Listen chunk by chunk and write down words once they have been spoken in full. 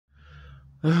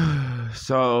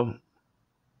So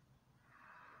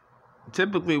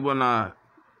typically when I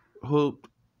hoop,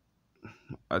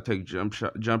 I take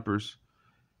jumpers.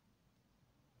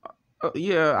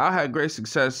 Yeah, I had great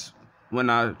success when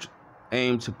I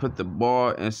aimed to put the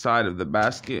ball inside of the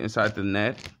basket, inside the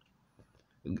net,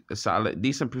 a solid,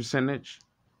 decent percentage.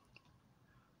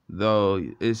 Though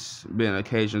it's been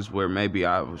occasions where maybe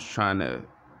I was trying to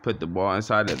put the ball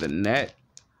inside of the net,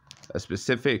 a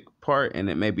specific part, and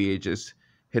it just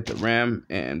hit the rim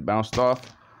and bounced off,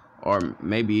 or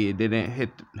maybe it didn't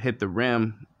hit the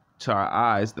rim to our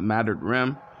eyes, the mattered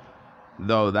rim.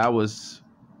 Though that was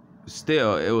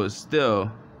still, it was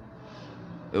still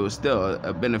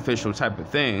a beneficial type of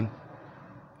thing.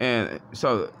 And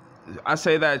so I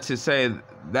say that to say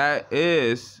that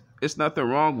it's nothing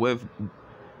wrong with,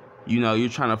 you're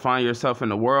trying to find yourself in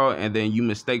the world and then you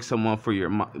mistake someone for your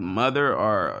mother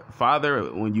or father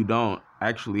when you don't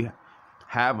actually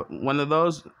have one of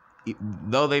those,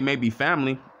 though they may be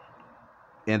family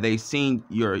and they seen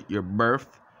your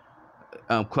birth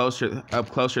up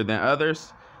closer than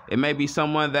others. It may be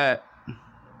someone that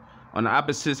on the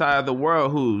opposite side of the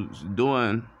world who's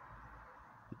doing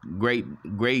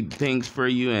great things for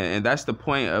you, and that's the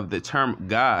point of the term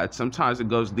God. Sometimes it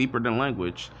goes deeper than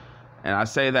language, and I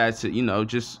say that to,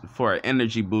 just for an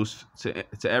energy boost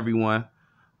to everyone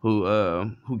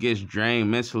who gets drained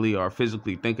mentally or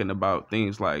physically thinking about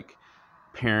things like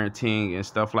parenting and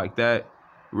stuff like that.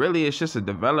 Really, it's just a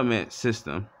development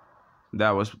system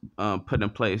that was put in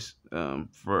place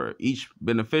for each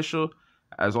beneficial,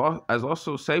 as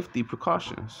also safety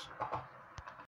precautions.